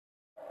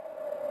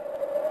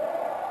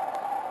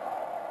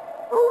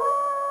Yeah,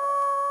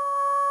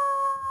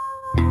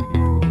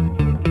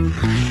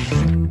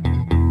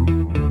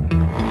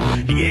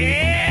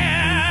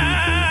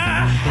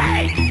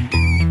 hey,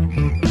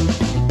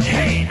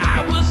 hey,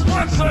 I was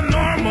once a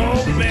normal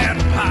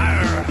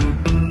vampire,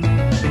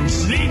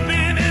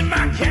 sleeping in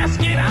my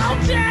casket all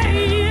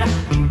day.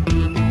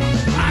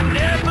 I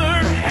never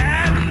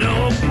had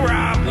no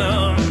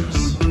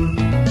problems,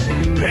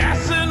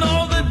 passing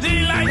all the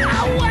daylight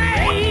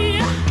away.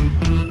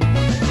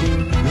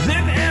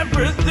 Then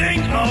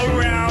everything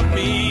around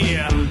me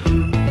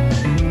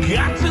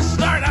got to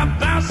start a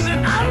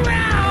bouncing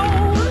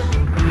around.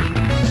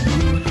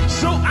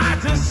 So I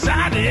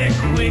decided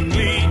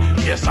quickly,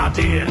 yes I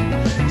did,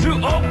 to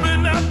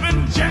open up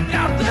and check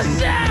out the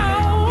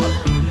sound.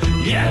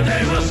 Yeah,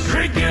 they was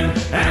creaking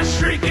and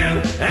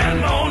shrieking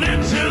and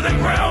moaning to the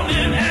ground.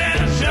 And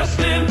just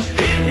then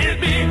it hit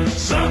me,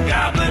 some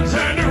goblin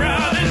turned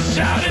around and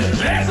shouted,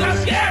 "There's some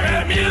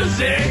scary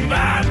music,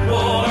 bad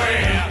boy.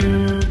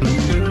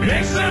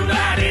 Make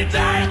somebody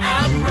die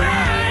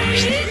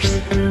afraid.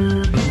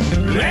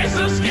 There's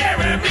some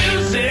scary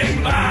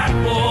music, bad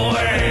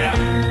boy.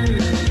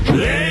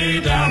 Lay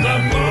down the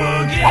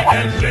boogie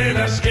and play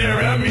the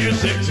scary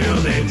music till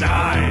they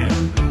die,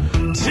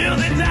 till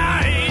they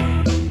die."